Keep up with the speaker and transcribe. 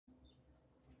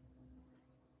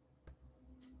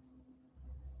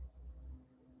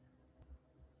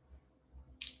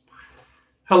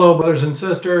Hello, brothers and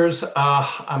sisters.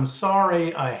 I'm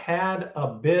sorry I had a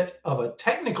bit of a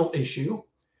technical issue.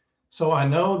 So I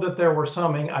know that there were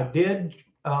something. I did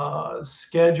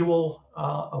schedule,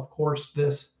 of course,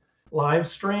 this live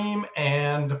stream.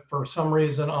 And for some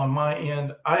reason on my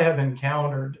end, I have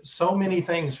encountered so many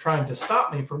things trying to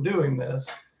stop me from doing this.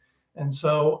 And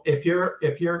so if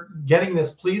you're getting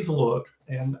this, please look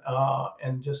and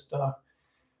just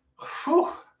whew,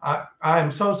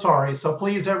 I'm so sorry. So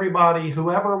please, everybody,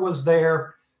 whoever was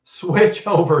there, switch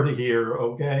over to here,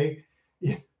 okay?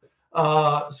 Yeah.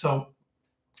 So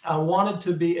I wanted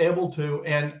to be able to,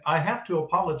 and I have to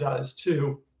apologize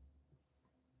too,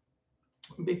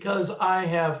 because uh, I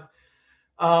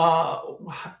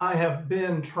have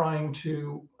been trying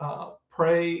to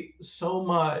pray so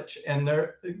much, and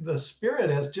the Spirit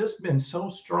has just been so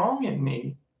strong in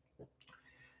me.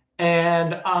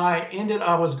 And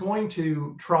I was going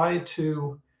to try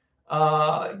to,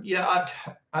 yeah,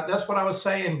 that's what I was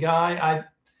saying, Guy.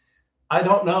 I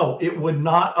don't know. It would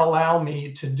not allow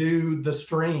me to do the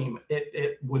stream.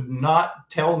 It would not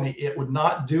tell me. It would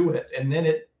not do it. And then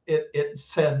it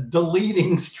said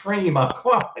deleting stream. I'm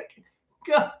like,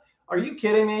 God, are you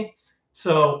kidding me?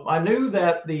 So I knew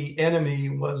that the enemy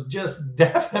was just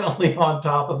definitely on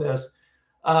top of this.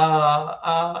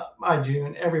 Hi,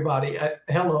 June, everybody.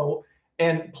 Hello.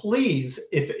 And please,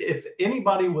 if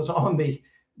anybody was on the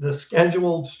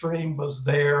scheduled stream was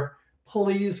there,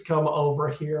 please come over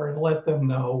here and let them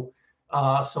know.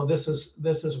 So this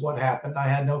is what happened. I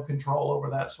had no control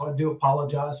over that, so I do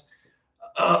apologize.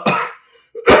 Uh,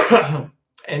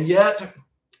 and yet,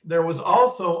 there was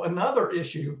also another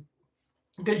issue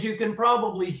because you can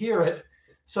probably hear it.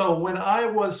 So when I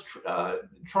was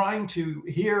trying to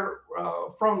hear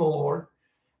from the Lord,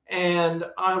 and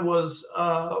I was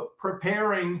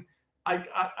preparing.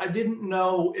 I didn't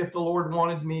know if the Lord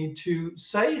wanted me to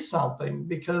say something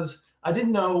because I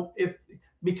didn't know if,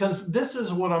 because this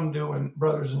is what I'm doing,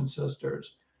 brothers and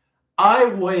sisters. I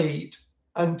wait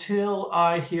until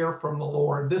I hear from the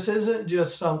Lord. This isn't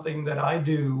just something that I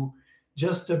do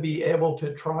just to be able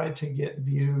to try to get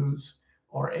views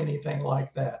or anything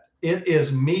like that. It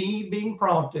is me being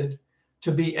prompted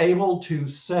to be able to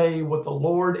say what the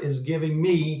Lord is giving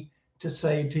me to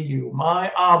say to you.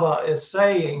 My Abba is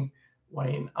saying,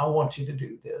 Wayne, I want you to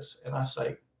do this. And I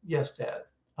say, yes, Dad,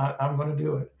 I'm going to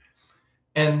do it.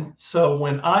 And so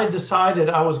when I decided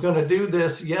I was going to do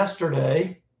this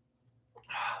yesterday,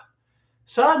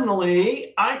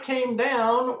 suddenly I came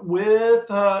down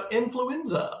with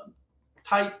influenza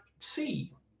type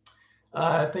C.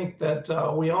 I think that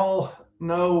we all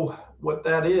know what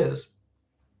that is.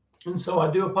 And so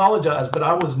I do apologize, but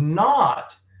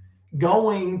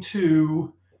going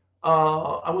to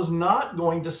I was not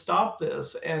going to stop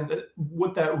this. And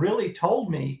what that really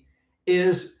told me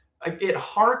is it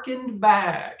harkened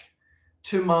back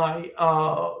to my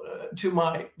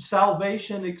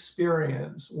salvation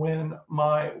experience when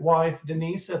my wife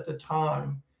Denise at the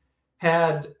time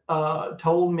had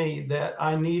told me that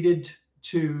I needed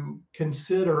to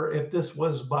consider if this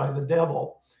was by the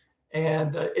devil.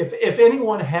 And if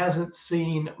anyone hasn't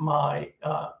seen my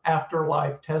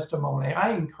afterlife testimony,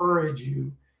 I encourage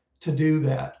you to do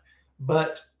that.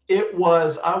 But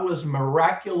I was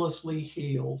miraculously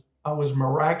healed. I was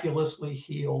miraculously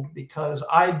healed because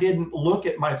I didn't look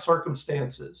at my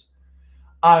circumstances.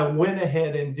 I went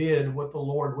ahead and did what the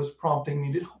Lord was prompting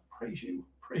me to do. Oh, praise you,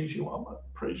 Amma,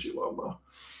 praise you, Amma.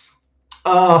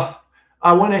 Uh,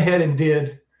 I went ahead and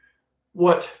did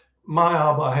what my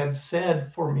Abba had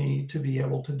said for me to be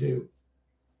able to do.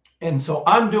 And so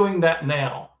I'm doing that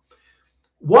now.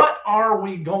 What are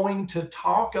we going to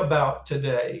talk about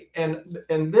today? And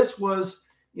this was,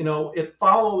 it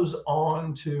follows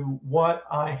on to what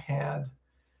I had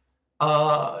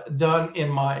done in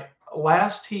my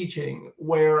last teaching,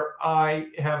 where I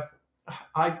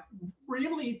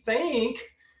really think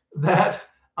that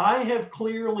I have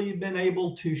clearly been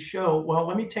able to show. Well,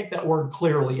 let me take that word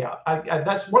clearly out.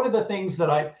 That's one of the things that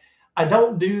I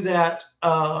don't do that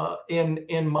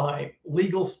in my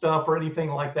legal stuff or anything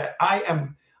like that.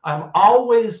 I'm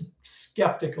always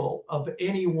skeptical of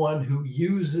anyone who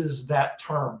uses that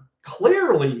term.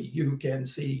 Clearly, you can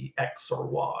see X or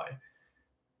Y.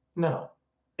 No,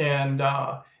 and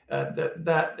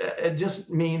that it just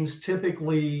means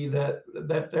typically that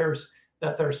there's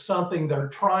something they're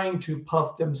trying to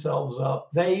puff themselves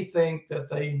up. They think that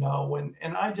they know, and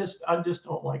I just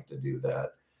don't like to do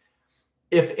that.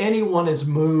 If anyone is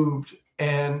moved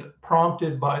and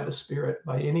prompted by the Spirit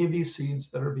by any of these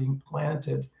seeds that are being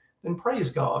planted, then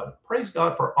praise God. Praise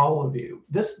God for all of you.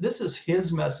 This is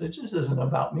His message. This isn't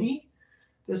about me.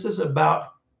 This is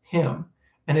about Him.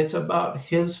 and it's about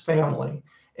his family,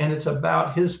 and it's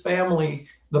about his family,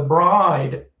 the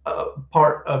bride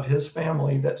part of his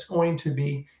family that's going to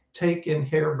be taken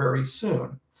here very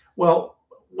soon. Well,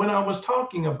 when I was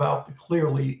talking about the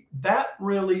clearly, that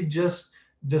really just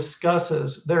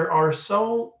discusses there are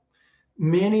so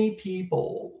many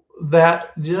people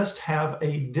that just have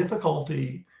a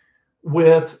difficulty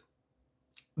with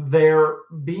there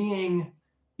being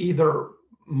either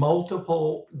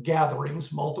multiple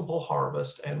gatherings, multiple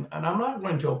harvest, and I'm not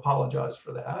going to apologize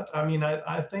for that. I mean,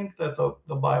 I think that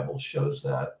the Bible shows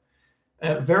that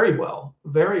very well,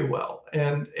 very well,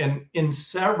 and in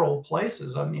several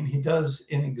places. I mean, he does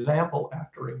in example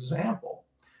after example.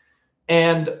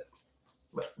 And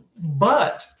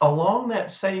but along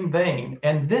that same vein,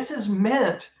 and this is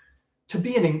meant to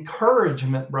be an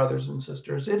encouragement, brothers and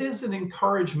sisters. It is an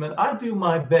encouragement. I do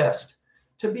my best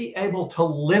to be able to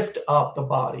lift up the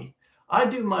body. I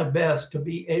do my best to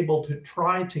be able to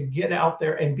try to get out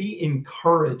there and be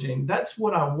encouraging. That's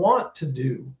what I want to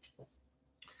do.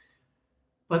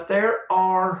 But there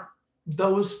are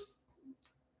those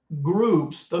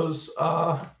groups, those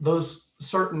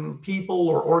certain people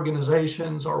or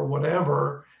organizations or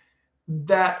whatever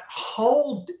that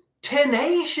hold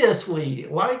tenaciously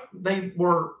like they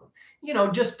were,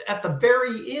 just at the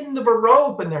very end of a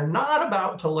rope, and they're not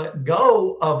about to let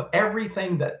go of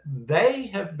everything that they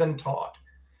have been taught.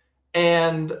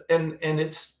 And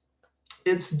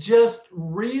it's just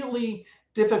really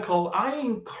difficult. I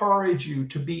encourage you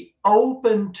to be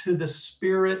open to the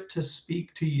Spirit to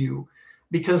speak to you,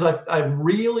 because I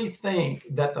really think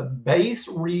that the base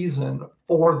reason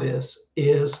for this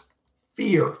is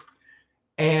fear.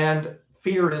 And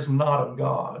fear is not of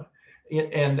God.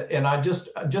 And I just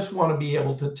want to be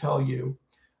able to tell you,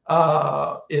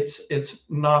 it's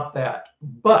not that.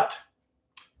 But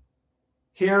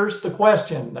here's the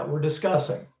question that we're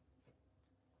discussing: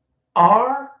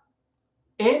 are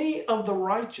any of the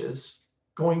righteous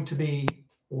going to be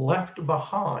left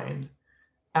behind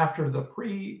after the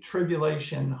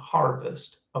pre-tribulation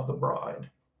harvest of the bride?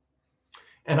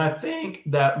 And I think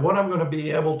that what I'm going to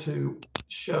be able to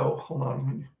show, hold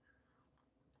on.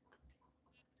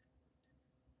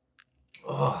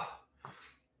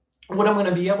 What I'm going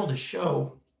to be able to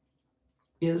show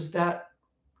is that,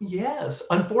 yes,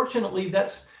 unfortunately,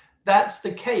 that's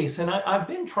the case. And I've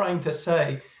been trying to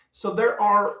say, so there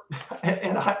are,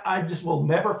 and I just will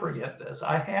never forget this.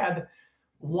 I had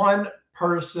one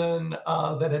person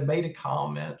that had made a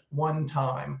comment one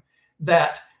time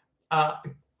that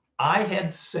I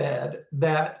had said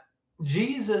that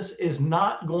Jesus is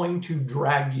not going to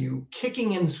drag you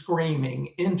kicking and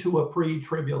screaming into a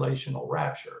pre-tribulational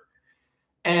rapture.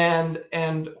 And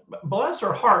bless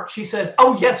her heart, she said,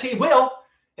 "Oh, yes, he will.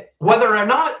 Whether or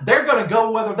not they're going to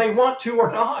go, whether they want to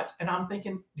or not." And I'm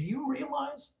thinking, do you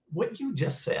realize what you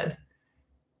just said?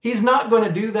 He's not going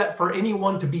to do that for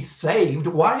anyone to be saved.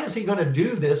 Why is he going to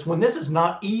do this when this is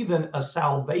not even a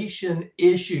salvation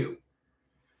issue?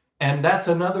 And that's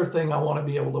another thing I want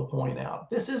to be able to point out.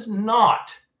 This is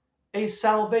not a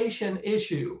salvation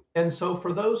issue. And so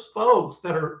for those folks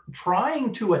that are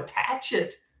trying to attach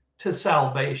it to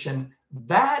salvation,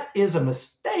 that is a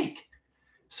mistake.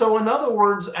 So in other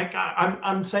words,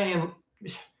 I'm saying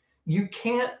you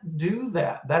can't do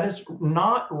that. That is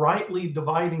not rightly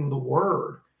dividing the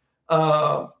word.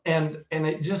 And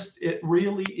it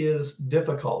really is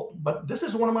difficult. But this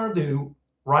is what I'm going to do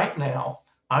right now.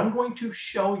 I'm going to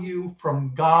show you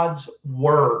from God's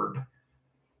word.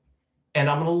 And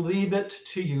I'm going to leave it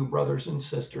to you, brothers and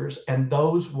sisters, and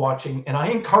those watching. And I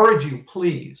encourage you,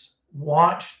 please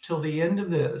watch till the end of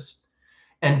this.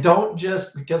 And don't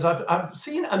just, because I've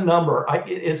seen a number.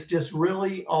 It's just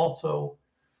really also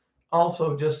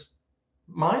just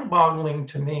mind-boggling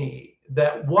to me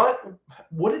that what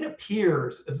it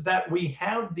appears is that we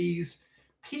have these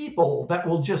people that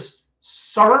will just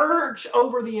surge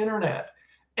over the internet,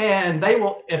 and they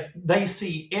will, if they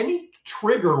see any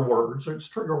trigger words, or it's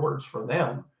trigger words for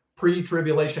them,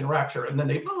 pre-tribulation rapture, and then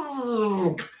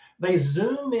they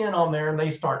zoom in on there and they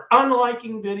start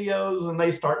unliking videos and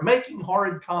they start making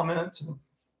horrid comments and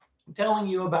telling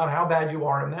you about how bad you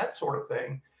are and that sort of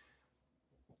thing.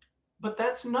 But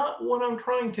that's not what I'm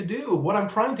trying to do. What I'm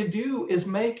trying to do is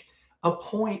make a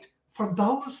point for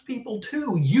those people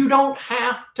too. You don't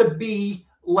have to be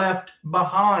left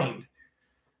behind.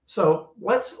 So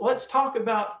let's talk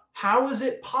about, how is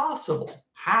it possible?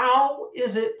 How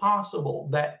is it possible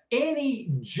that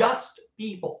any just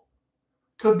people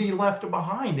could be left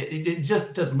behind? It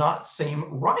just does not seem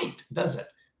right, does it?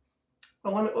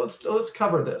 Well, let's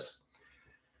cover this.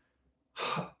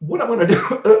 What I'm going to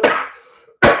do,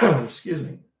 excuse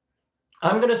me.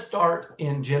 I'm going to start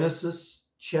in Genesis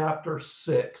chapter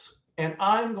 6, and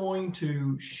I'm going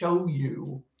to show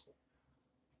you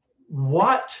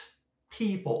what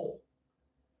people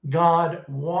God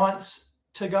wants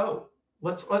to go.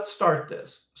 Let's start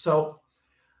this. So,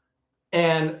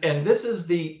 and this is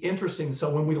the interesting. So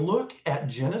when we look at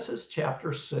Genesis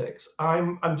chapter 6,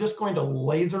 I'm just going to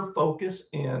laser focus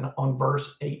in on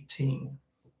verse 18.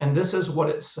 And this is what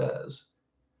it says.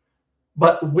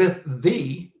 But with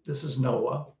thee, this is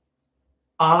Noah,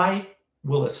 I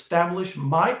will establish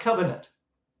my covenant,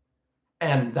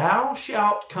 and thou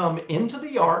shalt come into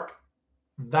the ark,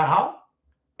 thou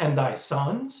and thy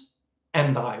sons,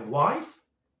 and thy wife,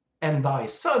 and thy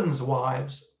sons'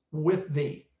 wives with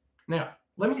thee. Now,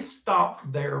 let me stop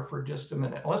there for just a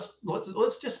minute.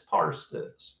 Let's just parse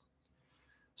this.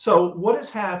 So, what has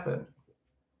happened?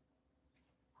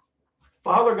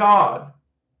 Father God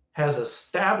has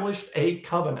established a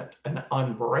covenant, an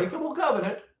unbreakable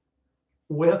covenant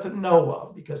with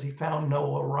Noah because he found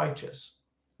Noah righteous.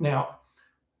 Now,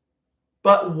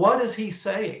 but what is he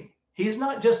saying? He's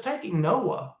not just taking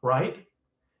Noah, right?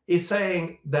 He's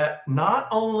saying that not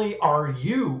only are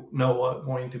you, Noah,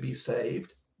 going to be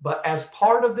saved, but as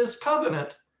part of this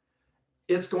covenant,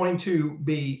 it's going to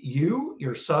be you,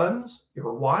 your sons,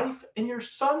 your wife, and your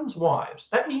sons' wives.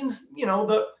 That means,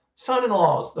 the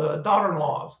son-in-laws, the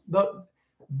daughter-in-laws,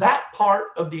 that part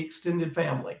of the extended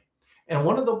family. And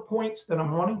one of the points that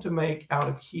I'm wanting to make out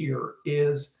of here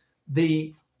is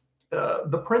the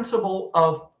principle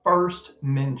of first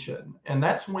mention, and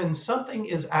that's when something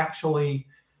is actually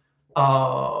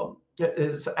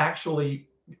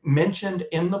mentioned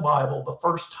in the Bible the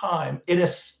first time, it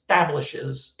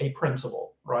establishes a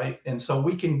principle, right? And so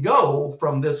we can go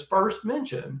from this first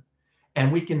mention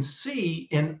and we can see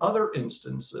in other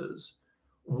instances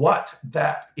what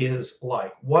that is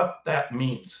like, what that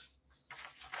means.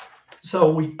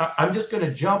 So I'm just going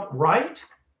to jump right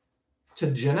to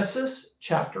Genesis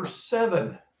chapter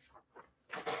 7.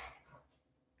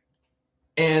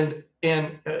 And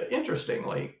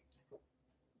interestingly,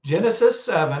 Genesis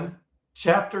 7,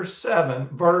 chapter 7,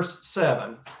 verse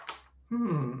 7.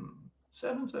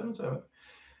 7.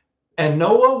 And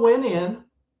Noah went in,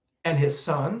 and his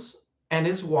sons, and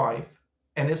his wife,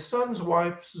 and his sons'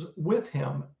 wives with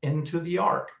him into the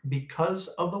ark because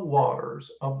of the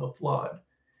waters of the flood.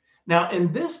 Now,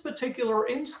 in this particular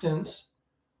instance,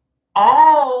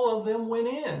 all of them went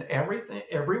in.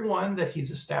 Everyone that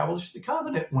he's established the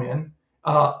covenant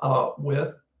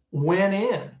with went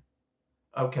in.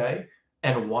 Okay.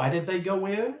 And why did they go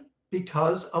in?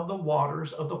 Because of the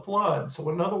waters of the flood. So,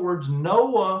 in other words,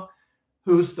 Noah,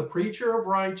 who's the preacher of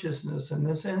righteousness in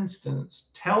this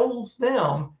instance, tells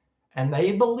them, and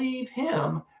they believe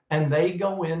him, and they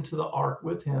go into the ark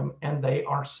with him, and they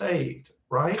are saved,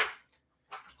 right?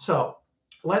 So,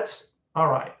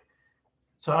 all right.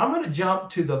 So, I'm going to jump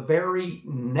to the very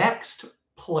next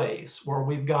place where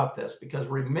we've got this, because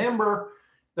remember,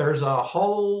 there's a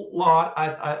whole lot.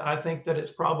 I think that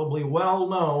it's probably well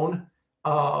known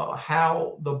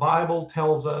how the Bible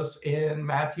tells us in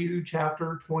Matthew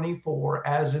chapter 24,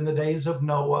 as in the days of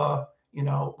Noah,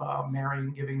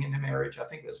 marrying, giving into marriage. I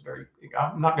think that's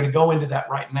I'm not going to go into that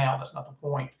right now. That's not the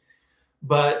point.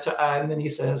 But, and then he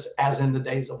says, as in the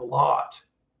days of Lot,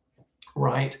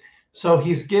 right? So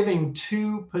he's giving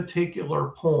two particular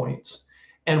points.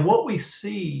 And what we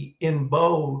see in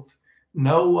both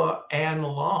Noah and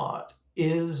Lot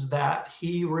is that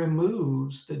he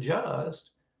removes the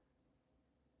just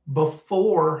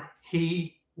before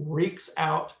he wreaks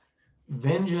out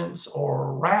vengeance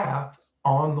or wrath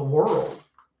on the world.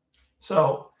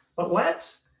 So,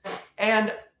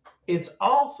 and it's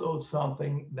also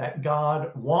something that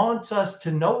God wants us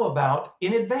to know about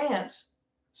in advance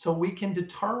so we can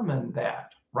determine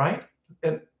that, right?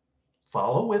 And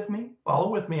follow with me. I'm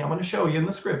going to show you in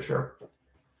the scripture.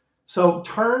 So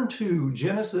turn to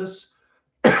Genesis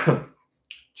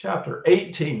chapter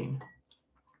 18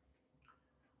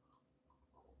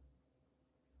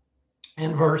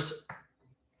 and verse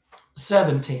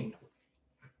 17.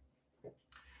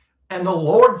 And the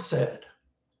Lord said,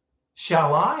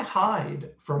 shall I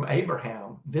hide from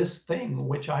Abraham this thing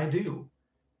which I do?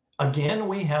 Again,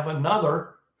 we have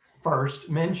another first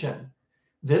mention.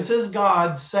 This is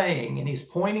God saying, and he's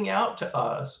pointing out to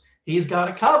us, he's got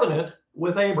a covenant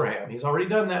with Abraham. He's already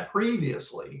done that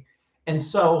previously. And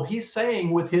so he's saying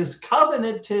with his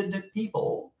covenanted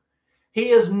people, he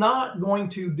is not going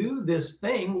to do this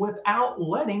thing without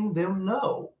letting them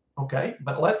know. Okay,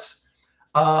 but let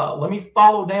me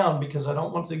follow down because I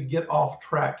don't want to get off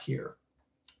track here.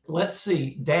 Let's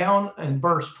see, down in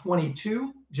verse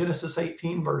 22, Genesis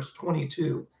 18, verse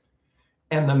 22.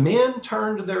 And the men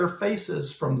turned their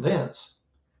faces from thence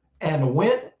and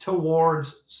went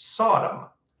towards Sodom.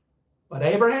 But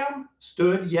Abraham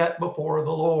stood yet before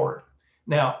the Lord.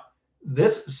 Now,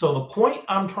 so the point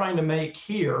I'm trying to make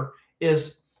here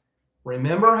is,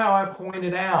 remember how I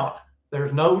pointed out,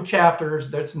 there's no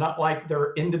chapters. That's not like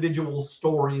they're individual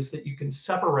stories that you can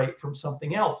separate from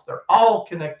something else. They're all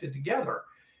connected together.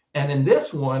 And in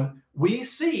this one, we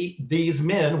see these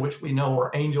men, which we know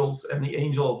are angels, and the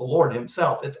angel of the Lord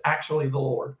himself. It's actually the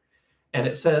Lord. And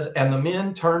it says, and the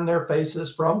men turned their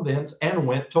faces from thence and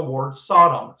went towards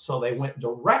Sodom. So they went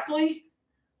directly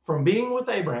from being with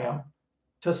Abraham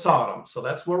to Sodom. So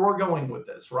that's where we're going with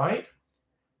this, right?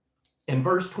 In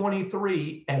verse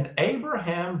 23, and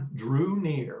Abraham drew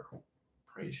near,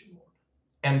 praise you, Lord,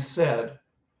 and said,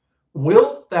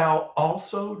 wilt thou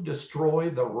also destroy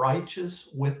the righteous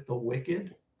with the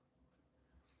wicked?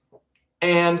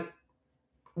 And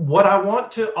what I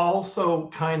want to also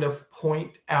kind of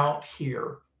point out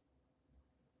here,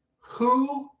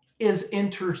 who is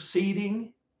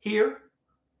interceding here?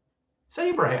 It's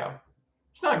Abraham.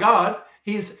 It's not God.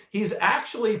 He's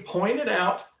actually pointed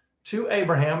out to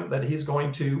Abraham that he's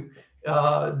going to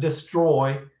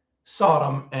destroy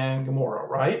Sodom and Gomorrah,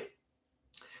 right?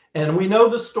 And we know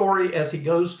the story as he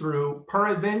goes through.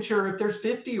 Peradventure, if there's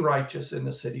 50 righteous in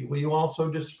the city, will you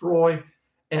also destroy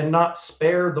and not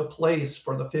spare the place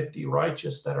for the 50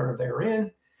 righteous that are therein?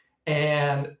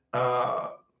 And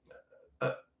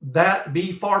that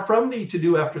be far from thee to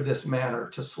do after this manner,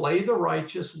 to slay the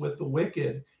righteous with the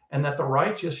wicked, and that the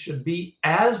righteous should be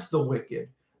as the wicked.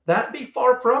 That be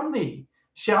far from thee.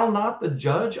 Shall not the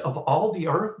judge of all the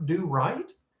earth do right?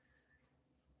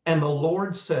 And the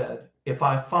Lord said, if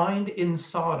I find in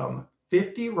Sodom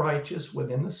 50 righteous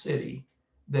within the city,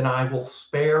 then I will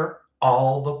spare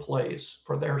all the place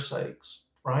for their sakes,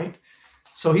 right?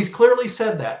 So he's clearly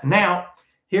said that. Now,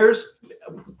 here's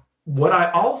what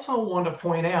I also want to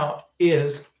point out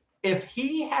is, if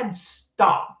he had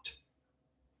stopped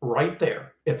right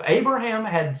there, if Abraham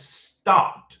had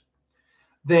stopped,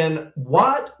 then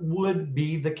what would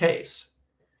be the case?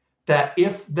 That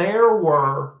if there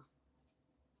were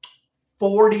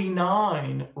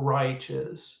 49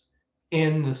 righteous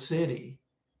in the city,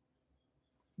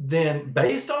 then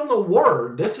based on the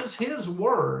word, this is his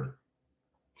word,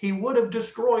 he would have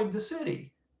destroyed the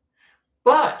city.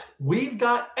 But we've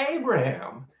got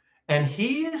Abraham, and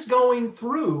he is going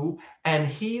through and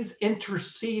he's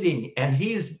interceding and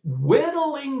he's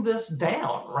whittling this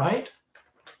down, right?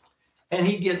 And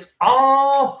he gets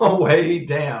all the way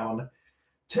down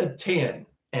to 10.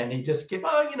 And he just gives,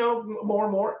 more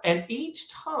and more. And each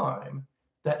time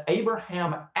that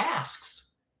Abraham asks,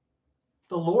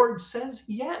 the Lord says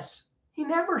yes. He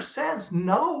never says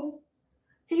no.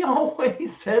 He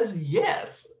always says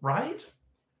yes, right?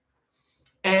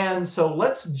 And so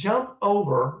let's jump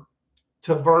over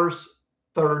to verse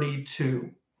 32.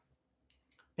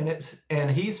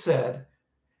 And he said,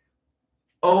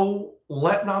 oh,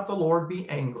 let not the Lord be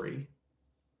angry,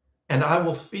 and I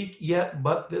will speak yet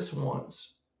but this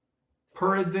once.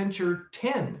 Peradventure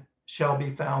 10 shall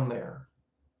be found there.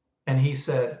 And he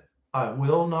said, I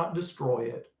will not destroy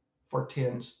it for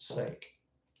 10's sake.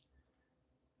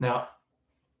 Now,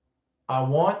 I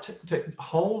want to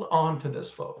hold on to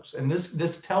this, folks. And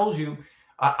this tells you,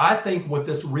 I think what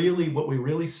we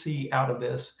really see out of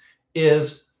this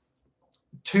is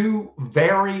two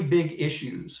very big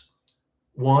issues.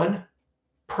 One,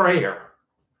 prayer.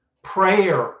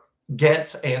 Prayer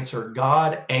gets answered.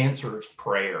 God answers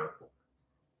prayer.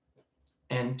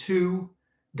 And two,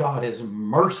 God is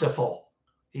merciful.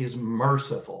 He's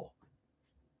merciful.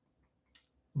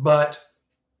 But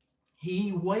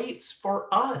he waits for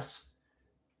us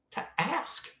to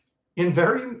ask.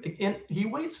 He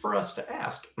waits for us to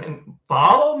ask. And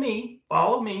follow me.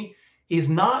 He's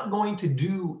not going to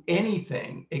do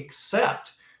anything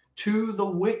except to the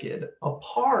wicked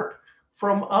apart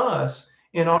from us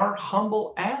in our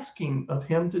humble asking of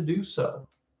him to do so.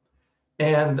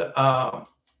 And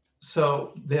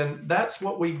so then that's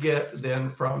what we get then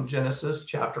from Genesis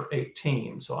chapter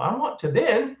 18. So I want to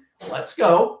then, let's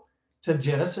go to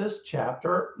Genesis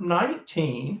chapter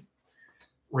 19.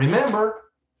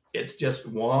 Remember, it's just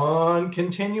one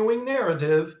continuing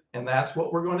narrative, and that's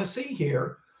what we're going to see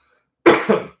here.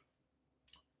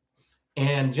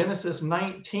 And Genesis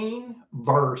 19,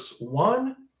 verse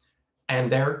 1,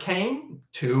 and there came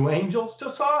two angels to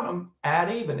Sodom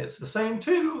at even. It's the same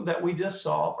two that we just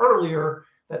saw earlier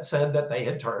that said that they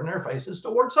had turned their faces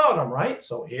toward Sodom, right?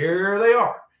 So here they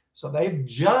are. So they've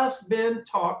just been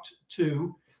talked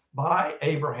to by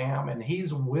Abraham, and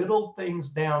he's whittled things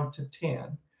down to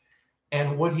 10.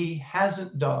 And what he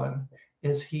hasn't done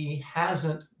is he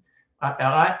hasn't.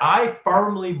 I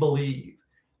firmly believe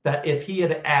that if he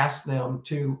had asked them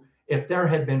to, if there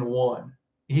had been one,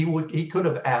 he could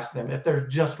have asked them, if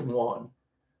there's just one,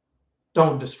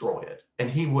 don't destroy it.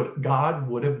 And God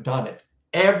would have done it.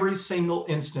 Every single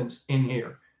instance in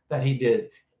here that he did,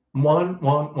 one.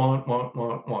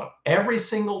 Every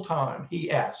single time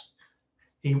he asked,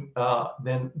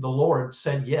 then the Lord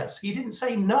said yes. He didn't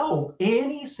say no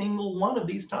any single one of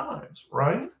these times,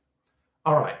 right?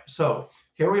 All right, so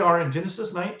here we are in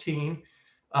Genesis 19,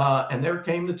 and there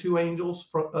came the two angels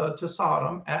to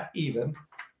Sodom at even.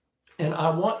 And I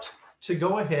want to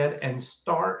go ahead and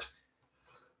start,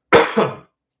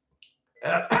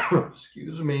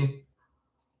 excuse me,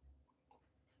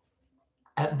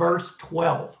 at verse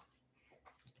 12.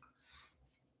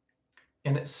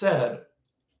 And it said,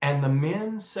 and the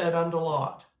men said unto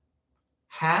Lot,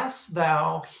 hast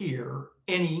thou here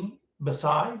any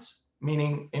besides,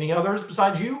 meaning any others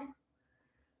besides you?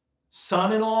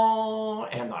 Son-in-law,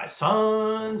 and thy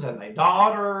sons, and thy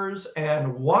daughters,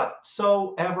 and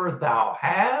whatsoever thou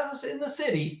hast in the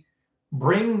city,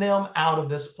 bring them out of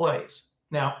this place.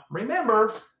 Now,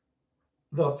 remember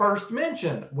the first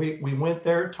mention. We went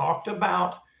there, talked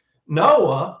about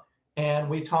Noah, and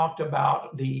we talked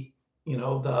about the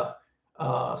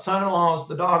son-in-laws,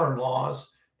 the daughter-in-laws,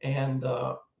 and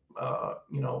the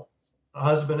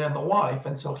husband and the wife.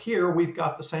 And so here we've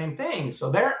got the same thing. So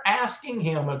they're asking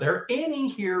him, are there any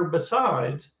here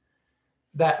besides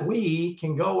that we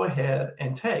can go ahead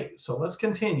and take? So let's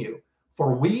continue.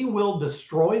 For we will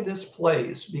destroy this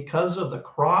place, because of the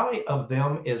cry of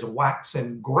them is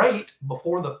waxen great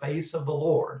before the face of the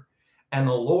Lord, and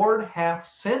the Lord hath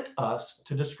sent us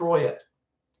to destroy it.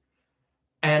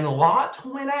 And Lot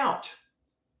went out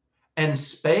and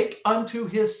spake unto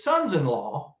his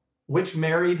sons-in-law, which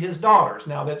married his daughters.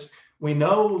 Now we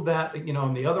know that,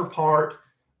 in the other part,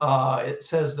 it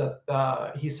says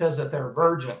that he says that they're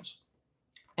virgins.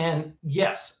 And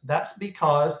yes, that's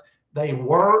because they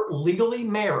were legally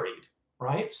married,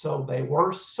 right? So they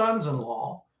were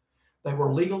sons-in-law. They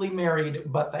were legally married,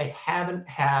 but they haven't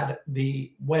had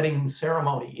the wedding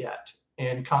ceremony yet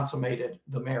and consummated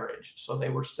the marriage. So they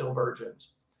were still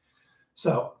virgins.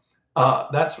 So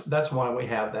that's why we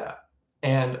have that.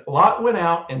 And Lot went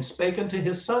out and spake unto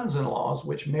his sons-in-laws,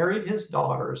 which married his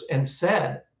daughters, and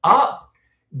said, up,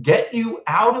 get you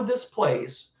out of this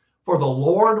place, for the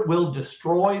Lord will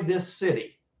destroy this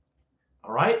city.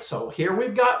 All right, so here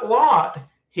we've got Lot.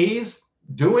 He's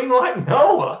doing like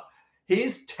Noah.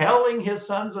 He's telling his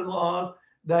sons-in-laws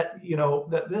that,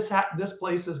 that this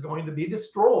place is going to be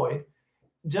destroyed,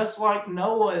 just like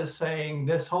Noah is saying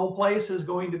this whole place is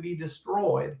going to be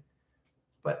destroyed.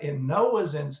 But in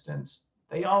Noah's instance,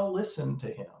 they all listened to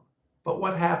him. But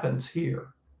what happens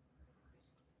here?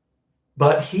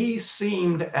 But he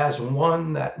seemed as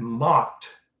one that mocked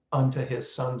unto his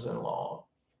sons-in-law.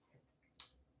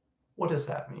 What does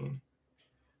that mean?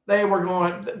 They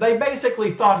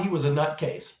basically thought he was a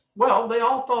nutcase. Well, they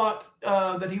all thought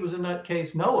that he was a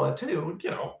nutcase, Noah, too.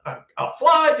 A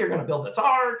flood, you're going to build this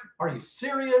ark. Are you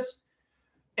serious?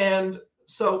 And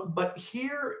so, but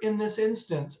here in this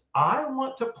instance, I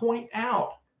want to point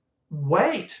out,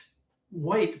 wait,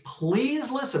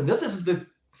 please listen. This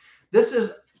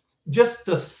is just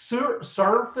the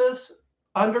surface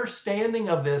understanding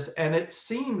of this, and it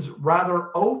seems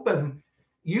rather open.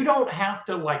 You don't have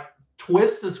to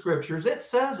twist the scriptures. It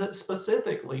says it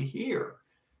specifically here.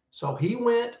 So he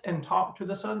went and talked to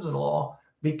the sons-in-law,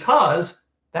 because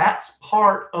that's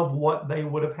part of what they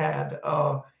would have had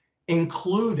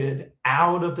included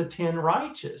out of the 10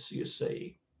 righteous, you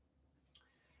see.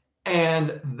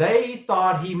 And they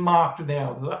thought he mocked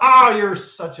them. Oh, you're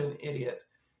such an idiot.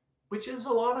 Which is a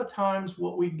lot of times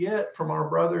what we get from our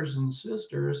brothers and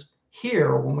sisters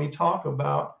here when we talk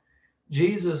about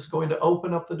Jesus going to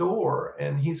open up the door,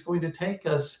 and he's going to take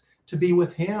us to be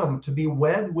with him, to be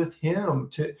wed with him,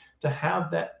 to have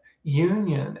that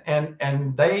union.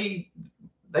 And they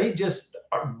just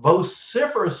are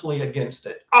vociferously against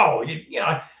it. Oh,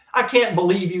 I can't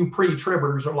believe you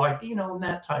pre-tribbers are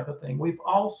that type of thing. We've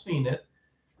all seen it.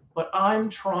 But I'm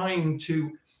trying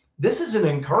to, this is an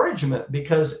encouragement,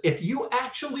 because if you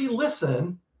actually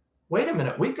listen, wait a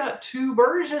minute, we've got two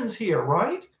versions here,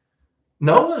 right?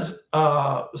 Noah's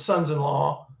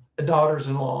sons-in-law,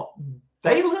 daughters-in-law,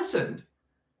 they listened.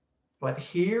 But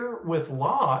here with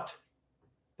Lot,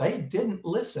 they didn't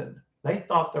listen. They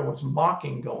thought there was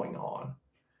mocking going on.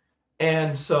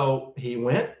 And so he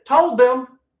went, told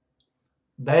them.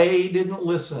 They didn't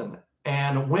listen.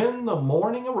 And when the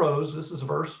morning arose, this is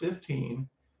verse 15,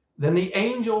 then the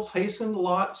angels hastened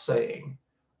Lot, saying,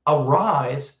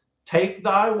 arise, take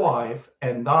thy wife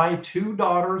and thy 2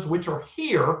 daughters, which are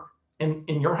here in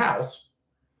your house,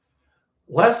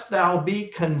 lest thou be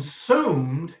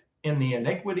consumed in the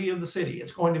iniquity of the city.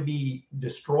 It's going to be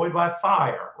destroyed by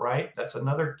fire, right? That's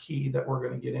another key that we're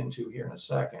going to get into here in a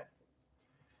second.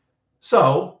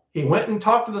 So he went and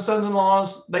talked to the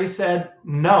sons-in-laws. They said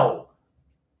no.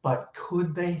 But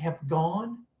could they have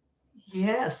gone?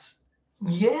 Yes.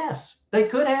 Yes, they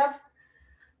could have.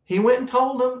 He went and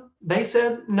told them. They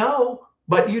said no.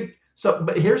 But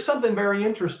here's something very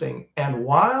interesting. And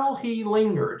while he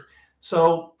lingered,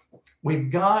 so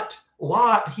we've got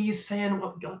Lot. He's saying,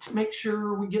 well, let's make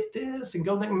sure we get this and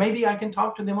go there. Maybe I can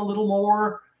talk to them a little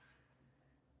more.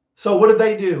 So what did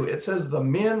they do? It says the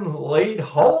men laid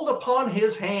hold upon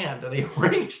his hand. They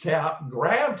reached out,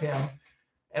 grabbed him,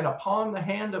 and upon the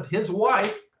hand of his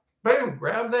wife, boom,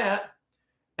 grab that.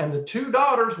 And the 2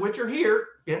 daughters, which are here,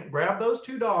 grab those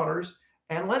 2 daughters,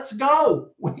 and let's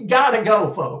go. We got to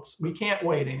go, folks. We can't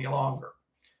wait any longer.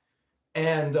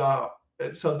 And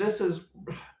so this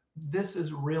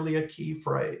is really a key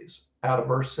phrase out of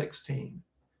verse 16.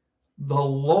 The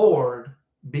Lord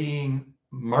being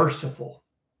merciful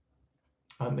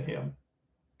unto him.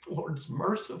 The Lord's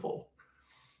merciful.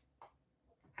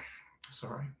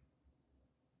 Sorry.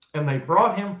 And they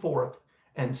brought him forth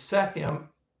and set him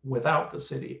without the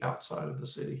city, outside of the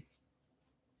city.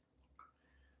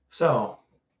 So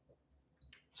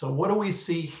what do we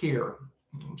see here?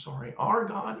 I'm sorry. Our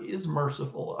God is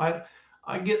merciful.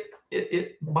 I get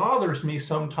it bothers me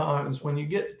sometimes when you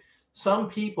get some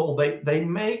people, they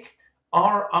make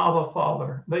our Abba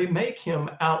Father, they make him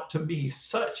out to be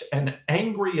such an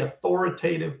angry,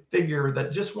 authoritative figure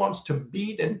that just wants to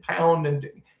beat and pound. And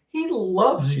he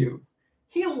loves you.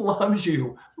 He loves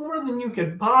you more than you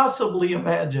could possibly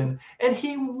imagine. And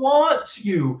he wants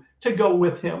you to go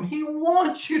with him. He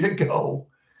wants you to go.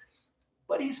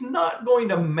 But he's not going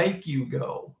to make you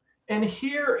go. And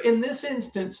here in this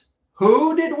instance,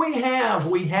 who did we have?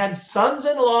 We had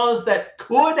sons-in-laws that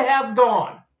could have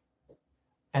gone.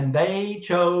 And they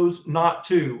chose not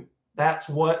to. That's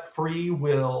what free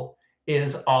will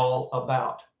is all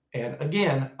about. And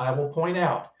again, I will point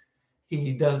out,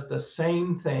 he does the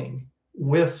same thing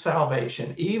with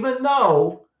salvation. Even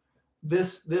though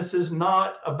this is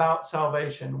not about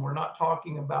salvation. We're not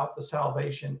talking about the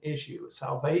salvation issue.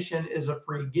 Salvation is a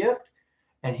free gift,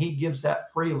 and he gives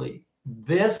that freely.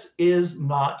 This is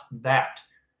not that.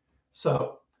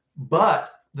 So,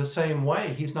 but the same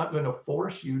way, he's not going to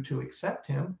force you to accept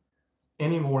him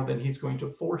any more than he's going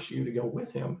to force you to go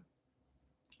with him.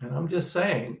 And I'm just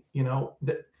saying,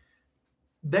 that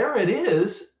there it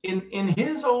is in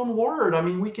his own word. I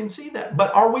mean, we can see that.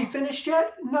 But are we finished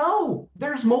yet? No,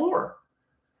 there's more.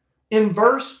 In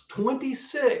verse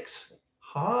 26,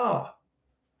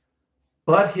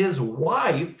 but his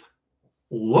wife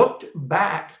looked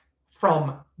back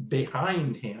from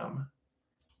behind him,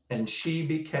 and she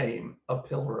became a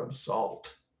pillar of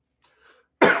salt.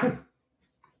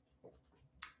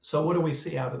 So what do we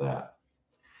see out of that?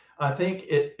 I think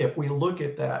if we look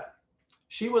at that,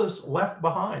 she was left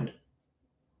behind.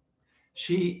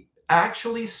 She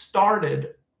actually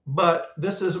started, but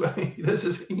this is when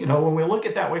we look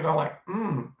at that, we go like,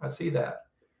 I see that.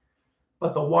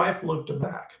 But the wife looked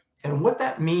back. And what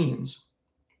that means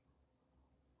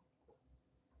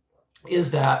is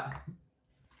that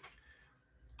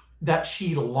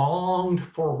she longed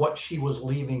for what she was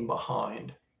leaving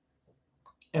behind.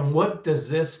 And what does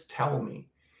this tell me?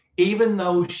 Even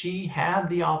though she had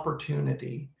the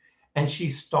opportunity and she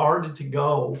started to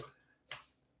go,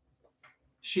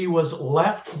 she was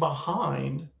left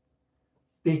behind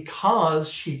because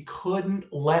she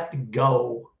couldn't let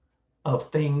go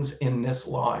of things in this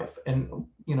life. And,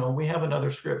 we have another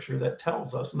scripture that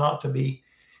tells us not to be,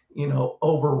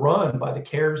 overrun by the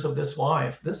cares of this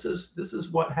life. This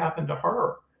is what happened to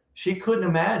her. She couldn't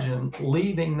imagine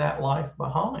leaving that life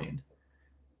behind.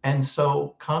 And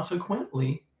so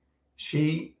consequently,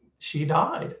 she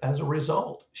died as a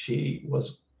result. She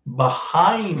was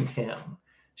behind him.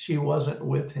 She wasn't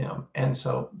with him. And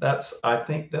so I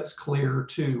think that's clear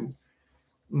too.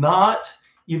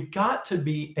 You've got to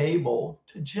be able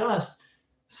to just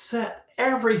set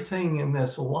everything in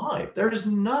this life. There's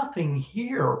nothing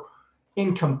here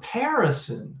in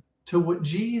comparison to what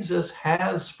Jesus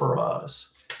has for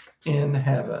us in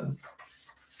heaven.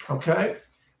 Okay?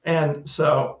 And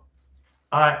so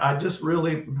I just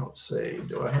really, let's see,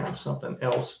 do I have something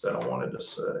else that I wanted to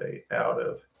say out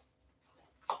of?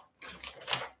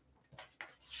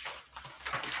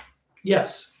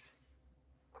 Yes.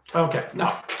 Okay,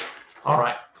 no. All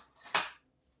right.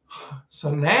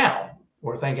 So now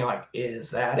we're thinking like, is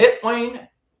that it, Wayne?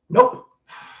 Nope.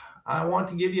 I want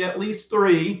to give you at least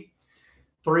three.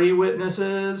 Three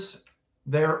witnesses.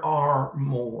 There are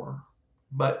more,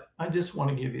 but I just want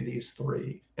to give you these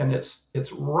three. And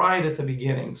it's right at the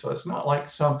beginning. So it's not like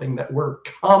something that we're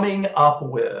coming up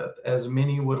with, as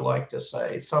many would like to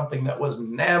say, something that was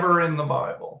never in the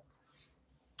Bible.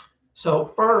 So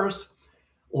first,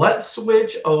 let's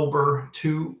switch over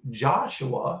to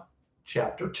Joshua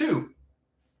chapter 2,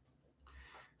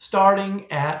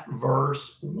 starting at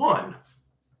verse 1.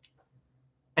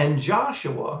 And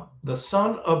Joshua, the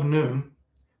son of Nun,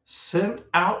 sent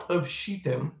out of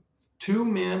Shittim 2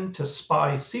 men to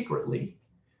spy secretly,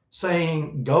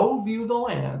 saying, Go view the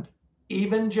land,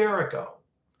 even Jericho.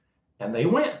 And they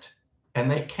went, and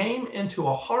they came into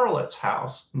a harlot's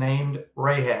house named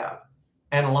Rahab,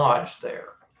 and lodged there.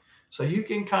 So you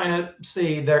can kind of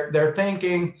see they're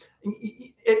thinking,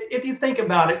 if you think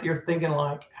about it, you're thinking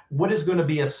like, what is going to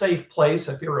be a safe place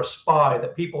if you're a spy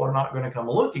that people are not going to come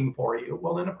looking for you?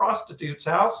 Well, in a prostitute's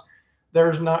house,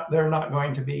 they're not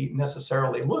going to be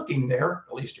necessarily looking there,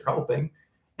 at least you're hoping.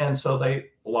 And so they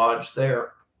lodged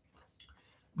there.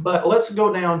 But let's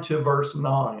go down to verse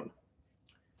 9.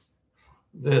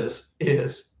 This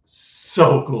is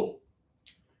so cool.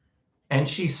 And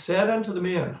she said unto the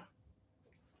men,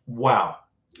 wow,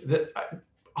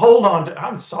 hold on,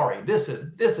 I'm sorry, this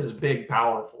is big,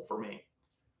 powerful for me.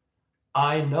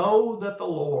 I know that the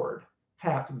Lord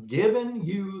hath given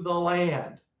you the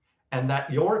land, and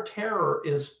that your terror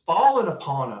is fallen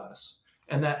upon us,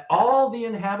 and that all the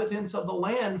inhabitants of the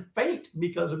land faint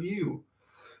because of you.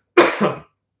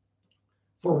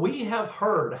 For we have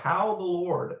heard how the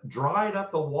Lord dried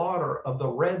up the water of the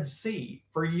Red Sea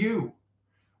for you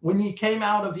when ye came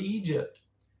out of Egypt,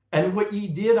 and what ye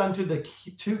did unto the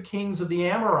 2 kings of the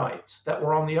Amorites that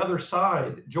were on the other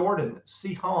side, Jordan,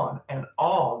 Sihon, and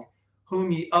Og,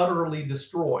 whom ye utterly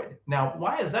destroyed. Now,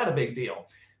 why is that a big deal?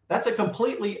 That's a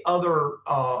completely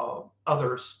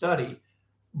other study,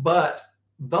 but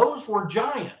those were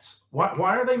giants.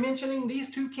 Why are they mentioning these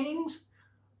 2 kings?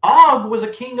 Og was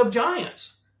a king of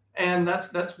giants, and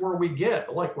that's where we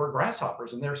get, like, we're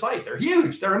grasshoppers in their sight. They're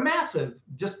huge. They're massive.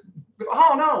 Just,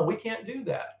 oh no, we can't do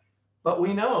that. But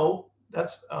we know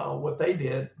that's what they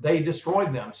did. They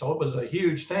destroyed them. So it was a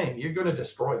huge thing. You're going to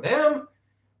destroy them.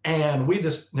 And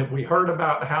we heard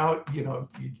about how, you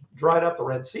dried up the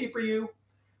Red Sea for you.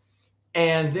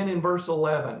 And then in verse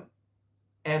 11,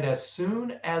 and as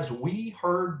soon as we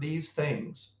heard these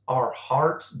things, our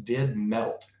hearts did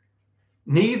melt.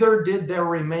 Neither did there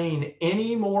remain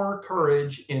any more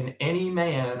courage in any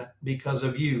man because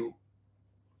of you.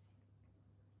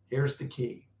 Here's the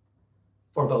key.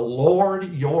 For the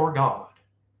Lord your God,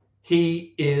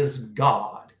 he is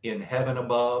God in heaven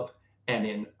above and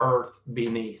in earth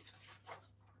beneath.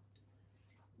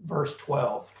 Verse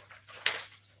 12.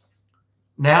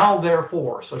 Now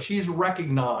therefore, so she's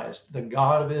recognized the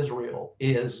God of Israel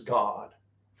is God.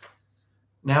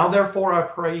 Now therefore, I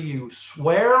pray you,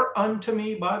 swear unto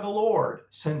me by the Lord,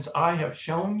 since I have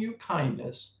shown you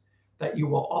kindness, that you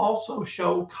will also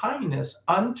show kindness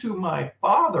unto my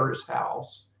father's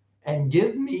house, and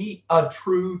give me a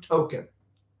true token.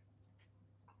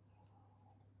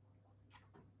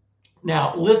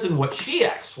 Now, listen what she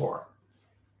asks for.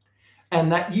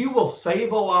 And that you will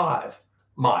save alive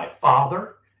my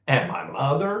father and my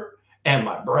mother and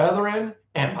my brethren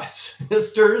and my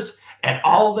sisters and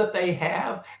all that they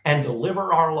have, and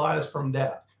deliver our lives from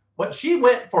death. But she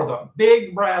went for the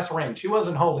big brass ring. She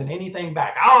wasn't holding anything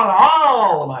back. I want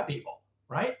all of my people,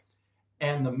 right?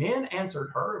 And the men answered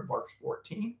her, verse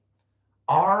 14,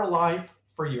 our life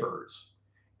for yours.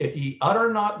 If ye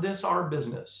utter not this our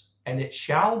business, and it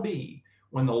shall be,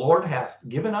 when the Lord hath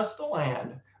given us the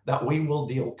land, that we will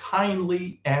deal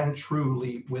kindly and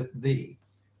truly with thee.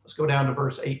 Let's go down to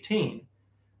verse 18.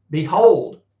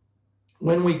 Behold,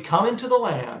 when we come into the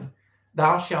land,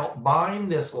 thou shalt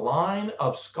bind this line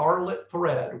of scarlet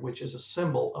thread, which is a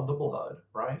symbol of the blood,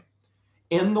 right?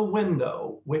 In the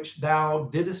window which thou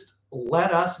didst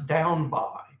let us down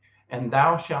by, and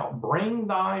thou shalt bring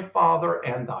thy father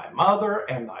and thy mother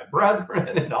and thy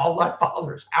brethren and all thy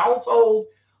father's household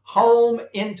home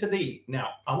into thee. Now,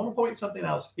 I want to point something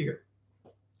else here.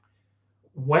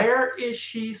 Where is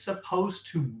she supposed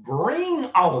to bring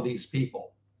all of these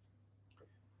people?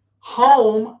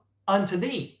 Home unto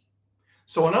thee.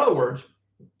 So in other words,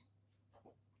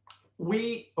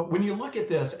 when you look at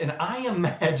this, and I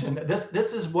imagine this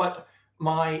is what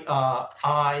my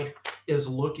eye is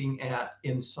looking at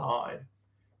inside.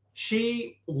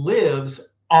 She lives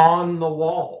on the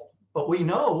wall, but we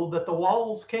know that the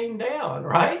walls came down,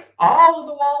 right? All of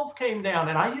the walls came down.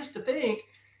 And I used to think,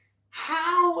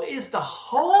 how is the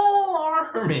whole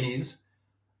armies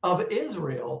of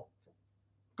Israel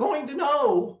going to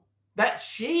know that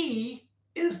she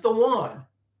is the one.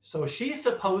 So she's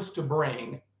supposed to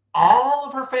bring all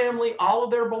of her family, all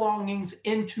of their belongings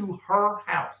into her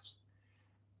house.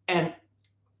 And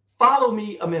follow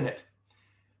me a minute.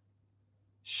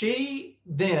 She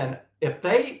then, if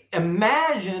they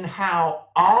imagine how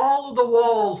all of the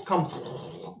walls come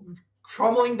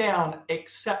crumbling down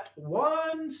except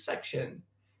one section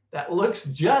that looks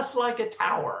just like a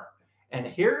tower. And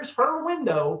here's her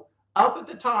window up at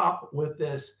the top with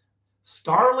this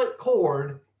starlit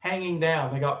cord hanging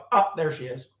down. They go, oh, there she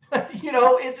is.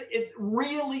 It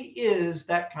really is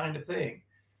that kind of thing.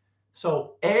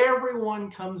 So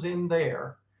everyone comes in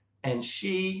there, and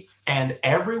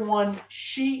everyone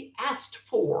she asked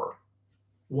for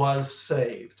was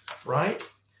saved, right?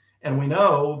 And we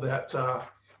know that,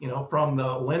 from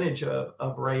the lineage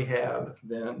of Rahab,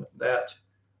 then that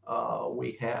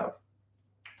we have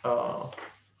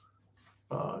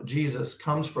Jesus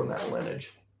comes from that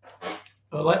lineage.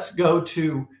 Let's go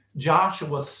to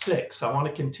Joshua 6. I want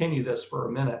to continue this for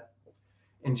a minute.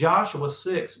 In Joshua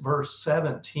 6, verse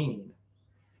 17,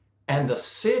 and the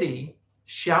city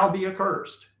shall be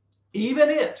accursed, even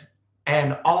it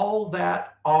and all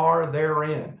that are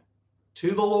therein,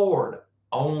 to the Lord.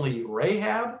 Only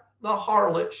Rahab the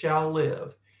harlot shall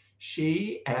live,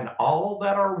 she and all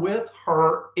that are with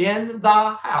her in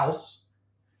the house,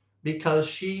 because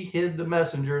she hid the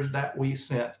messengers that we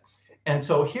sent. And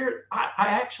so here, I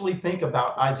actually think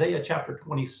about Isaiah chapter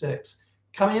 26,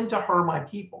 come into her, my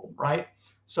people, right?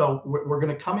 So we're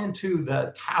going to come into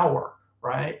the tower,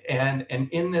 right? And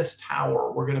in this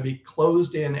tower, we're going to be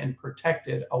closed in and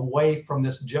protected away from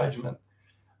this judgment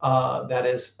that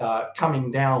is coming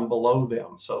down below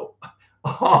them. So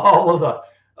all of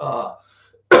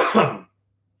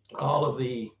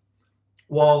the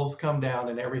walls come down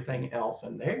and everything else,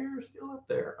 and they're still up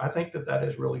there. I think that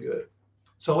is really good.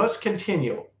 So let's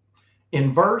continue.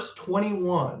 In verse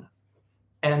 21,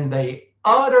 and they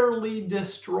utterly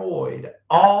destroyed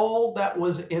all that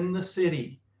was in the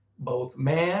city, both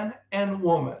man and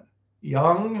woman,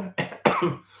 young,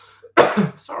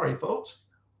 sorry, folks.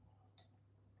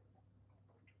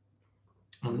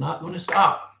 I'm not going to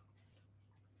stop.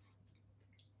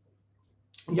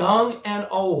 Young and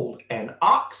old, and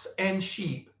ox and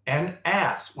sheep, and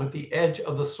ass with the edge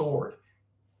of the sword,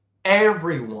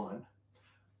 everyone.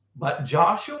 But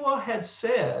Joshua had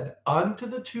said unto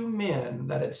the two men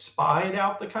that had spied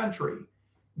out the country,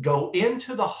 go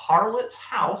into the harlot's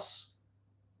house,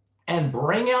 and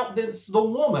bring out the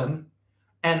woman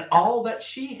and all that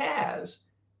she has,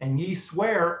 and ye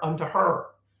swear unto her.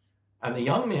 And the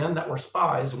young men that were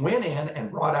spies went in and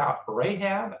brought out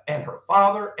Rahab and her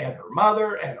father and her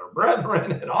mother and her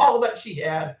brethren and all that she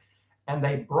had. And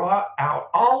they brought out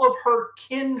all of her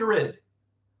kindred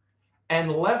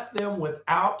and left them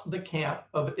without the camp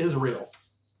of Israel.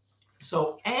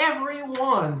 So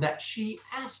everyone that she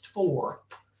asked for,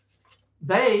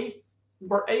 they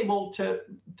were able to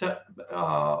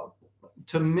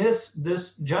miss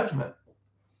this judgment.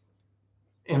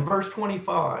 In verse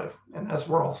 25, and that's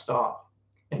where I'll stop.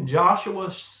 And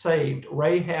Joshua saved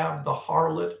Rahab the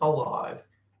harlot alive,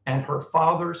 and her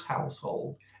father's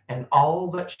household, and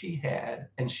all that she had,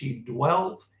 and she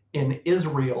dwelt in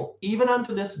Israel even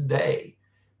unto this day,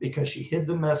 because she hid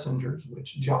the messengers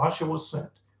which Joshua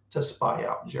sent to spy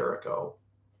out Jericho.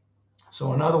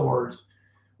 So in other words,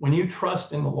 when you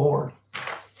trust in the Lord,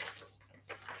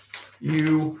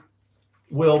 you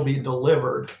will be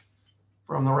delivered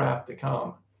from the wrath to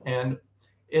come. And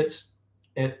it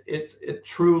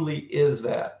truly is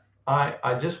that.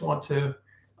 I just want to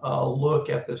look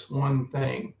at this one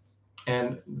thing,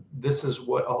 and this is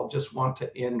what I'll just want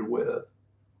to end with.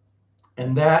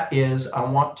 And that is, I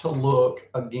want to look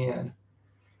again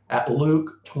at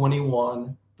Luke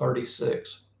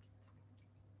 21:36.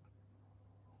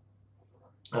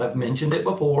 I've mentioned it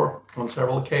before on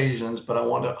several occasions, but I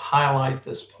want to highlight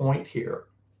this point here.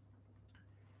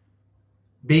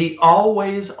 Be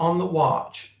always on the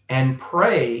watch and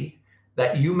pray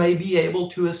that you may be able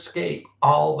to escape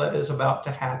all that is about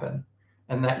to happen,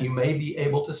 and that you may be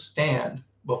able to stand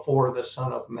before the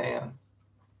Son of Man.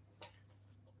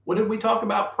 What did we talk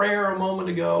about prayer a moment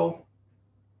ago?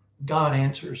 God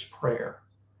answers prayer.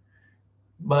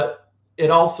 But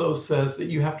it also says that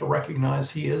you have to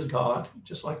recognize he is God.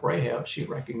 Just like Rahab, she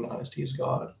recognized he's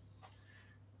God.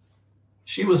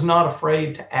 She was not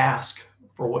afraid to ask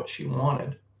for what she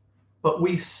wanted. But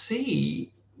we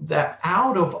see that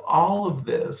out of all of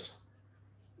this,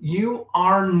 you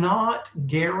are not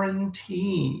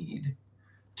guaranteed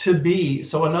to be.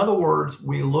 So in other words,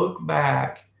 we look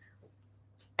back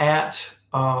at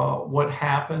what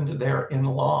happened there in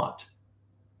Lot.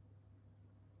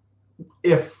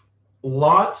 If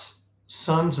Lot's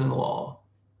sons-in-law,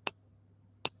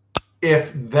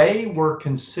 if they were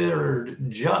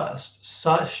considered just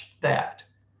such that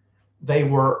they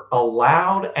were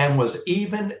allowed and was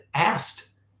even asked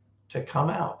to come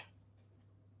out,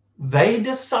 they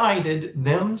decided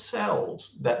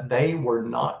themselves that they were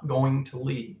not going to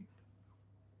leave.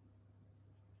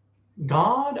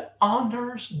 God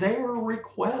honors their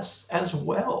requests as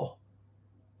well.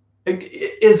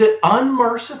 Is it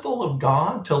unmerciful of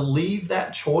God to leave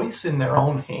that choice in their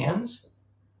own hands?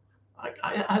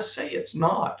 I say it's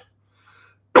not.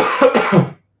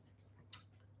 But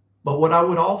what I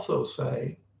would also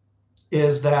say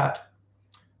is that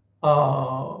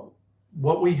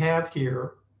what we have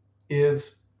here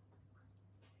is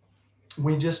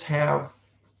we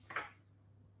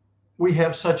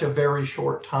have such a very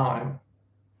short time.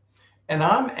 And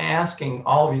I'm asking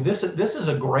all of you, this is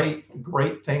a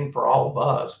great thing for all of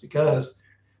us, because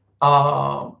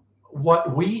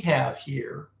what we have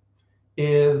here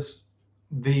is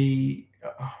I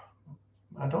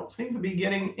don't seem to be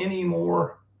getting any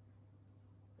more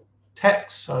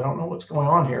text, so I don't know what's going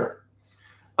on here.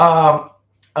 I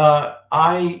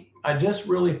just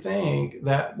really think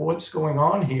that what's going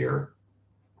on here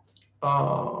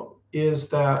is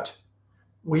that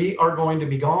we are going to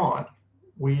be gone.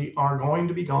 We are going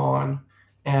to be gone.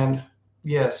 And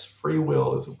yes, free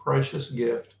will is a precious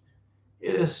gift.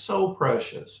 It is so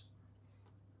precious.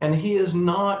 And he's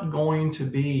not going to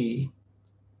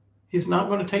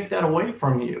take that away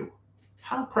from you.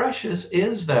 How precious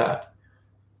is that?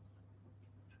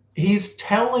 He's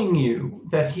telling you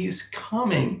that he's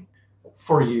coming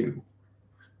for you.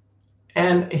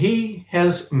 And he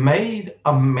has made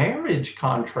a marriage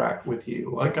contract with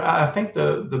you. Like, I think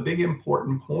the big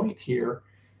important point here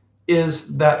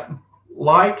is that,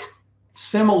 like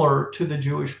similar to the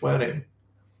Jewish wedding,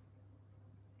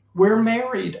 we're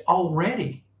married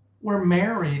already. We're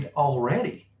married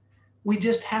already. We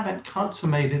just haven't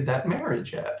consummated that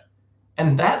marriage yet.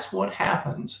 And that's what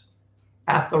happens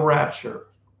at the rapture.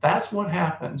 That's what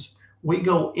happens. We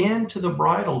go into the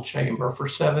bridal chamber for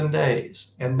 7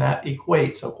 days, and that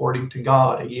equates, according to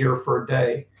God, a year for a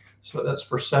day. So that's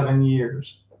for 7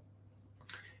 years.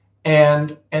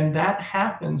 And that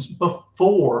happens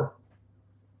before,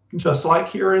 just like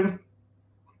here in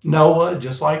Noah,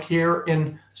 just like here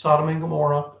in Sodom and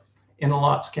Gomorrah, in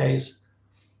Lot's case,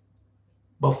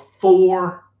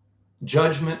 before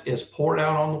judgment is poured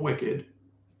out on the wicked.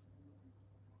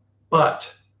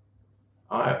 But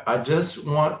I just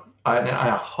want, I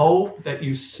hope that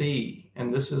you see,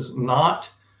 and this is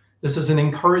an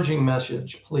encouraging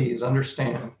message, please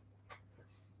understand,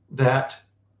 that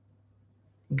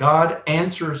God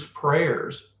answers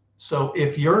prayers. So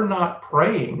if you're not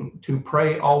praying to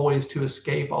pray always to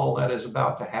escape all that is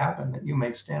about to happen, that you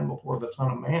may stand before the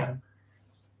Son of Man,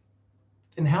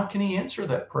 then how can he answer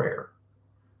that prayer?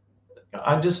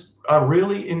 I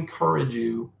really encourage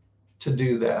you to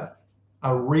do that.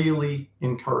 I really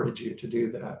encourage you to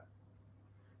do that.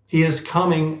 He is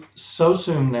coming so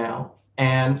soon now,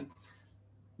 and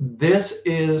this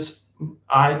is,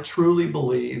 I truly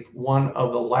believe, one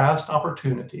of the last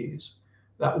opportunities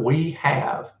that we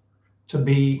have to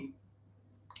be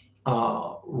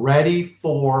ready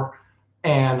for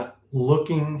and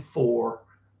looking for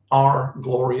our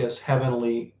glorious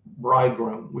heavenly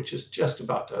bridegroom, which is just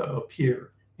about to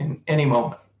appear in any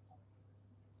moment.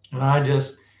 And I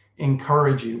just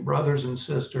encourage you, brothers and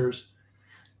sisters,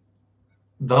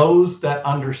 those that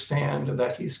understand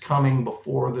that he's coming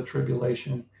before the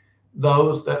tribulation,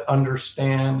 those that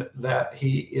understand that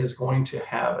he is going to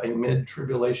have a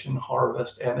mid-tribulation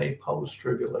harvest and a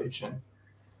post-tribulation.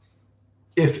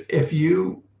 If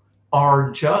you are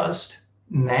just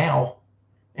now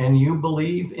and you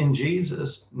believe in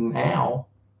Jesus now,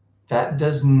 that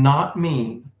does not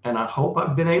mean, and I hope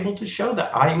I've been able to show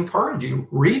that. I encourage you,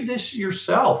 read this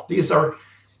yourself.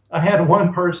 I had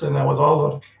one person that was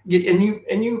also,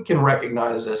 and you can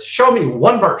recognize this. Show me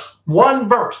one verse.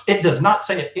 It does not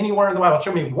say it anywhere in the Bible.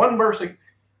 Show me one verse.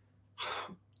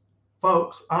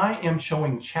 Folks, I am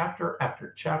showing chapter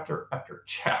after chapter after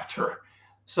chapter.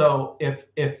 So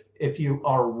if you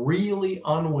are really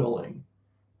unwilling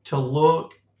to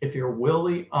look, if you're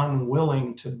really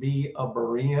unwilling to be a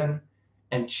Berean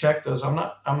and check those, I'm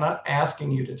not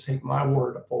asking you to take my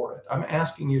word for it. I'm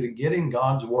asking you to get in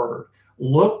God's word.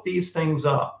 Look these things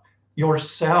up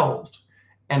yourselves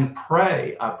and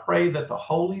pray. I pray that the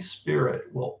Holy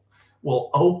Spirit will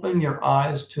open your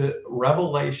eyes to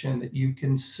revelation, that you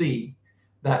can see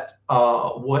that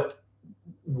what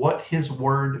his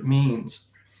word means.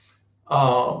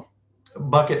 uh,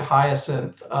 Bucket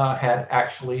Hyacinth had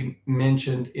actually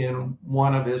mentioned in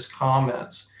one of his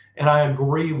comments, and I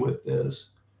agree with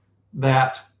this,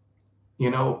 that,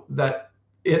 that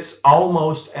it's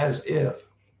almost as if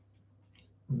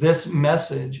this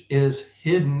message is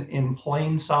hidden in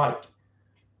plain sight,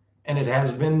 and it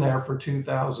has been there for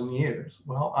 2,000 years.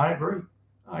 Well, I agree.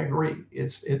 I agree.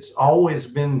 It's always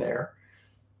been there.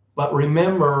 But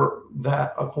remember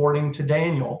that according to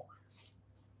Daniel,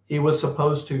 he was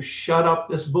supposed to shut up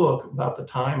this book about the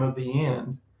time of the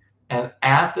end. And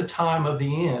at the time of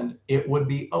the end, it would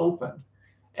be opened.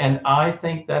 And I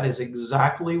think that is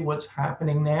exactly what's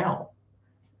happening now.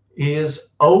 He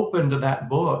is open to that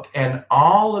book, and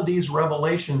all of these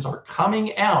revelations are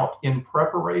coming out in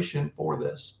preparation for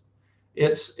this.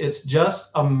 It's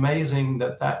just amazing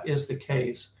that that is the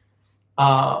case.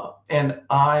 And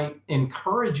I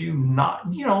encourage you not,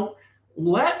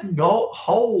 let go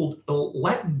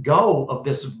of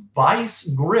this vice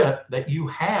grip that you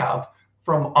have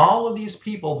from all of these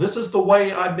people. This is the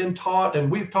way I've been taught,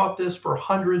 and we've taught this for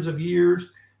hundreds of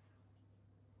years.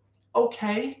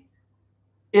 Okay.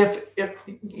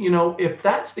 If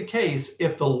that's the case,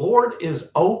 if the Lord is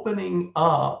opening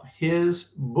up his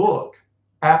book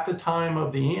at the time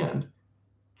of the end,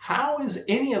 how is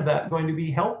any of that going to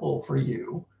be helpful for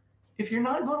you if you're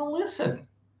not going to listen?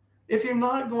 If you're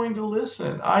not going to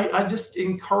listen, I just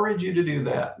encourage you to do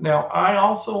that. Now, I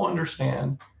also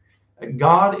understand that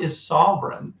God is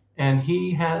sovereign and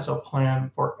he has a plan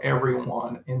for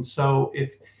everyone. And so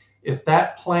if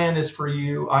that plan is for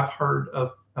you, I've heard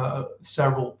of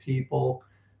several people,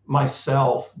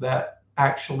 myself, that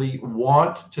actually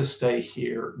want to stay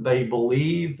here. They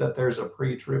believe that there's a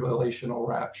pre-tribulational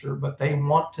rapture, but they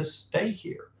want to stay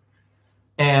here.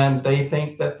 And they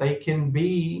think that they can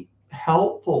be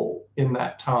helpful in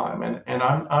that time. And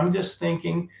I'm just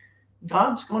thinking,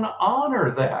 God's going to honor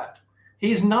that.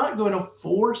 He's not going to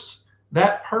force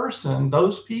that person,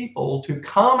 those people, to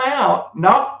come out.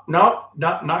 No, not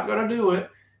going to do it.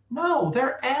 No,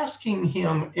 they're asking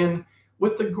him in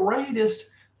with the greatest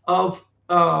of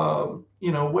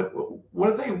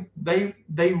what do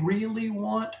they really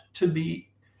want to be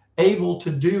able to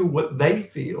do what they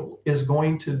feel is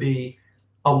going to be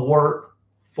a work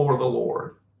for the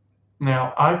Lord.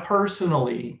 Now, I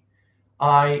personally,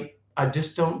 I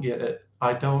just don't get it.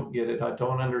 I don't get it. I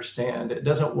don't understand. It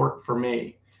doesn't work for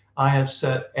me. I have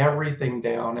set everything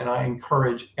down, and I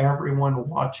encourage everyone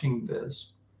watching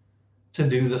this to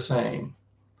do the same.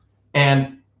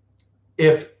 And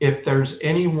if there's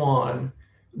anyone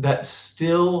that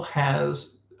still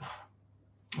has,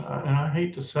 and I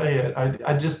hate to say it,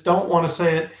 I just don't want to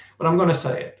say it, but I'm going to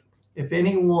say it. If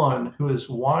anyone who is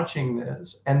watching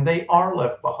this and they are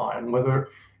left behind, whether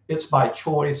it's by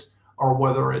choice or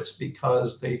whether it's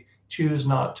because they choose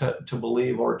not to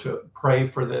believe or to pray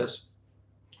for this,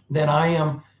 then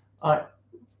I'm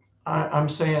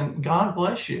saying, God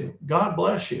bless you. God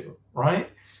bless you, right?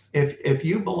 If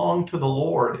you belong to the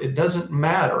Lord, it doesn't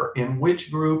matter in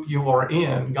which group you are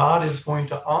in, God is going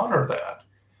to honor that.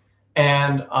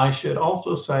 And I should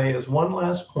also say, as one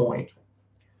last point,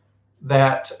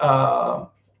 that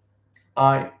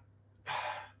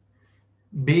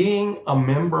being a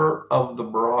member of the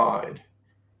bride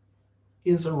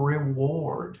is a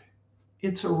reward.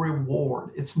 It's a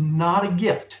reward. It's not a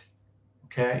gift.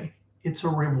 Okay. It's a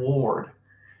reward.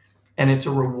 And it's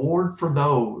a reward for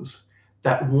those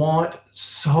that want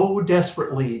so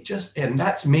desperately, and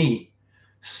that's me,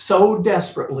 so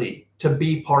desperately to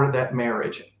be part of that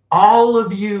marriage. All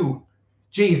of you,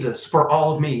 Jesus, for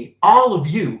all of me. All of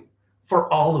you,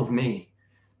 for all of me.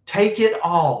 Take it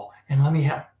all and let me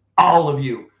have all of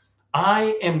you.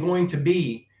 I am going to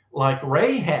be like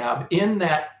Rahab in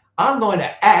that I'm going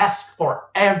to ask for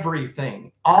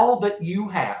everything, all that you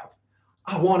have.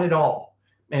 I want it all.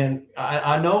 And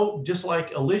I know, just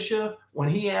like Elisha, when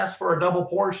he asked for a double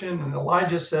portion, and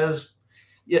Elijah says,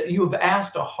 yeah, you have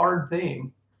asked a hard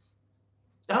thing.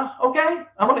 Okay,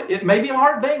 it may be a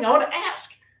hard thing. I want to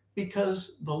ask,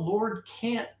 because the Lord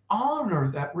can't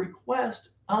honor that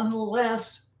request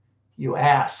unless you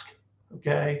ask.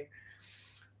 Okay.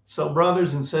 So,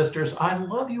 brothers and sisters, I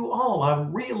love you all. I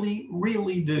really,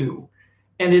 really do.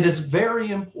 And it is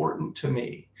very important to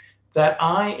me that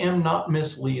I am not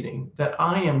misleading, that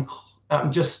I'm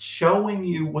just showing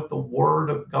you what the Word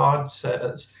of God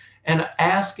says and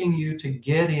asking you to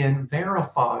get in,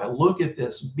 verify, look at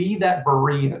this, be that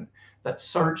Berean that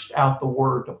searched out the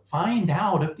Word to find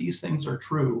out if these things are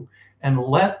true, and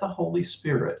let the Holy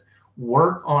Spirit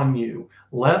work on you.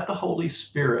 Let the Holy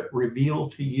Spirit reveal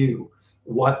to you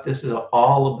what this is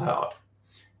all about.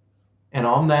 And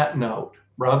on that note,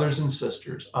 brothers and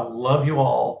sisters, I love you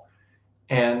all.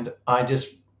 And I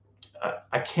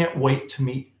can't wait to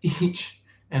meet each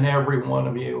and every one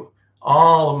of you,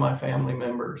 all of my family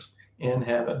members in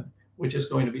heaven, which is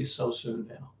going to be so soon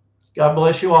now. God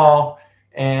bless you all,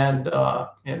 and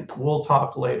we'll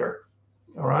talk later.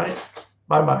 All right,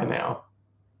 bye bye now.